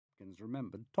Hopkins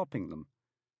remembered topping them.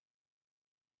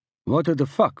 What the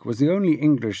fuck was the only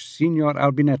English Signor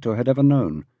Albinetto had ever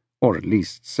known, or at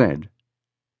least said.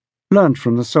 Learnt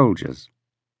from the soldiers.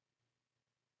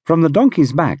 From the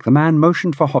donkey's back, the man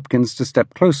motioned for Hopkins to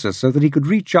step closer so that he could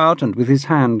reach out and with his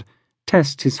hand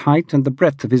test his height and the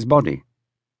breadth of his body.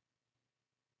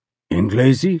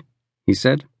 "Inglesi?" he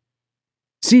said.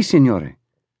 "Si, signore.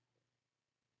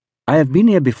 I have been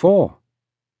here before."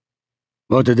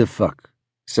 "What the fuck?"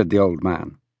 said the old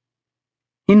man.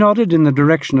 He nodded in the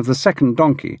direction of the second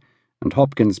donkey, and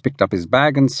Hopkins picked up his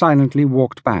bag and silently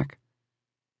walked back.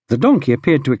 The donkey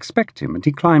appeared to expect him, and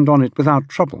he climbed on it without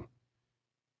trouble.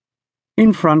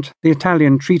 In front, the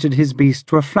Italian treated his beast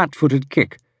to a flat-footed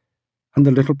kick, and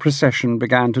the little procession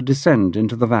began to descend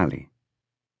into the valley.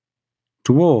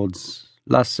 Towards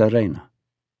La Serena.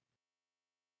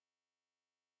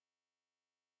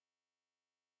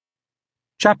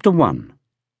 Chapter 1.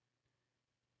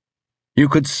 You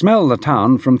could smell the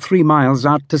town from 3 miles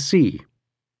out to sea.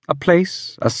 A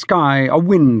place, a sky, a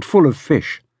wind full of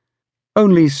fish.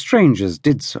 Only strangers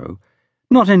did so,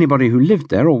 not anybody who lived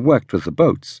there or worked with the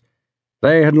boats.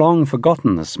 They had long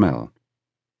forgotten the smell.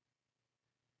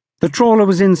 The trawler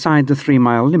was inside the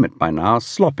 3-mile limit by now,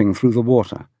 slopping through the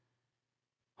water.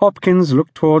 Hopkins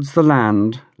looked towards the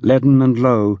land, leaden and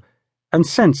low, and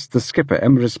sensed the skipper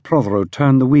Emrys Prothero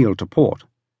turn the wheel to port.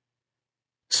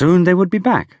 Soon they would be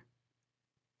back.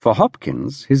 For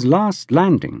Hopkins, his last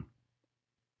landing.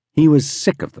 He was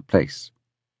sick of the place,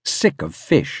 sick of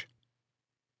fish.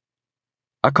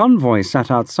 A convoy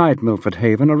sat outside Milford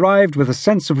Haven, arrived with a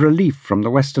sense of relief from the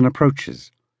western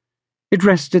approaches. It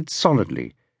rested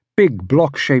solidly, big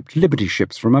block-shaped Liberty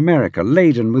ships from America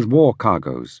laden with war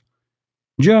cargoes.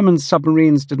 German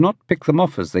submarines did not pick them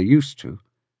off as they used to.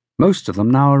 Most of them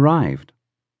now arrived.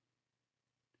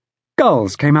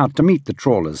 Gulls came out to meet the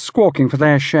trawlers, squawking for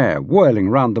their share, whirling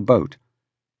round the boat.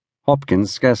 Hopkins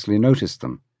scarcely noticed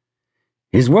them.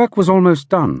 His work was almost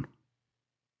done.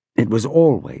 It was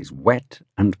always wet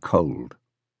and cold.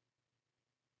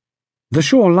 The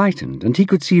shore lightened, and he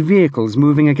could see vehicles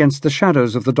moving against the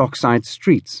shadows of the dockside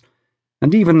streets,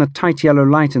 and even the tight yellow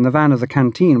light in the van of the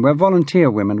canteen where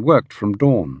volunteer women worked from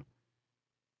dawn.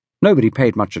 Nobody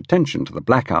paid much attention to the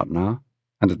blackout now,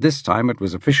 and at this time it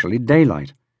was officially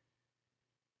daylight.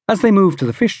 As they moved to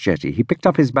the fish jetty, he picked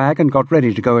up his bag and got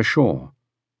ready to go ashore.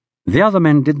 The other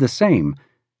men did the same,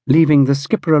 leaving the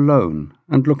skipper alone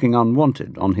and looking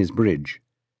unwanted on his bridge.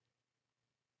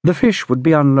 The fish would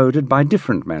be unloaded by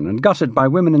different men and gutted by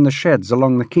women in the sheds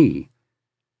along the quay.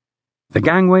 The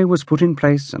gangway was put in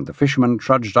place and the fishermen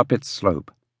trudged up its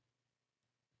slope.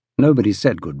 Nobody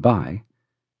said goodbye,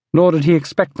 nor did he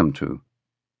expect them to.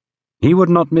 He would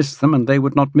not miss them and they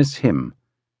would not miss him.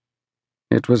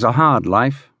 It was a hard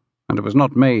life, and it was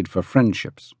not made for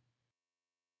friendships.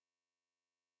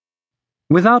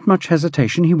 Without much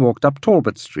hesitation, he walked up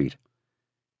Talbot Street.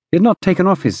 He had not taken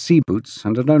off his sea boots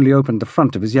and had only opened the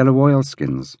front of his yellow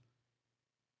oilskins.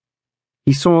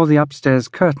 He saw the upstairs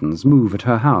curtains move at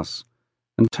her house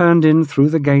and turned in through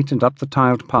the gate and up the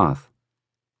tiled path.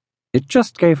 It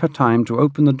just gave her time to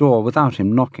open the door without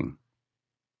him knocking.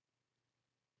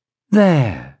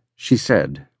 "There," she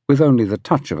said, with only the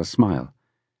touch of a smile.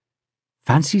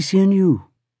 "Fancy seeing you."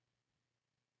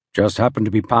 "Just happened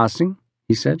to be passing,"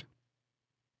 he said.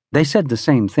 They said the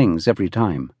same things every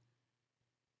time.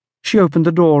 She opened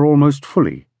the door almost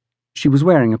fully. She was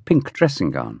wearing a pink dressing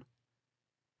gown.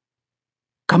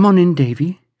 "Come on in,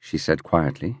 Davy," she said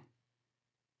quietly.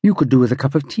 "You could do with a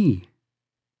cup of tea.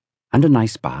 And a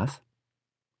nice bath."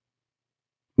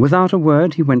 Without a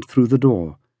word, he went through the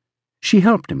door. She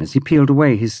helped him as he peeled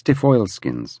away his stiff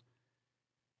oilskins.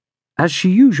 As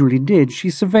she usually did, she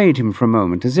surveyed him for a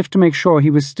moment as if to make sure he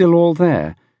was still all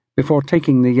there, before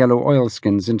taking the yellow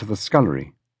oilskins into the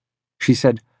scullery. She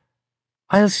said,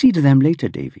 "I'll see to them later,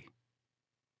 Davy."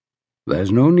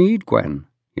 "There's no need, Gwen,"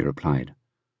 he replied.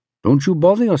 "Don't you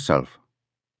bother yourself."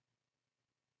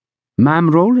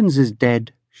 "Ma'am Rowlands is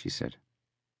dead," she said.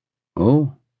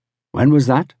 "Oh, when was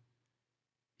that?"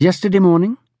 "Yesterday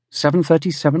morning,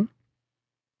 7:37.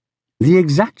 The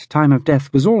exact time of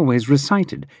death was always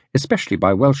recited, especially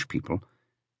by Welsh people,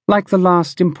 like the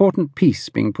last important piece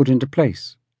being put into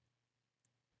place.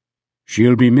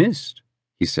 "She'll be missed,"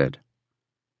 he said.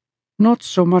 "Not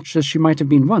so much as she might have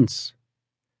been once."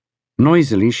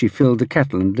 Noisily she filled the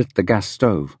kettle and lit the gas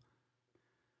stove.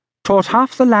 "Taught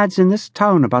half the lads in this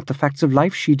town about the facts of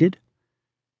life, she did.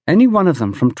 Any one of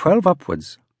them from 12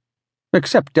 upwards.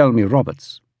 Except Delmy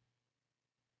Roberts."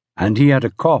 "And he had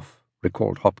a cough,"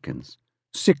 recalled Hopkins.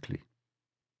 "Sickly."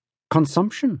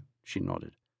 "Consumption," she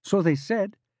nodded. "So they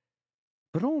said.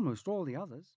 But almost all the others."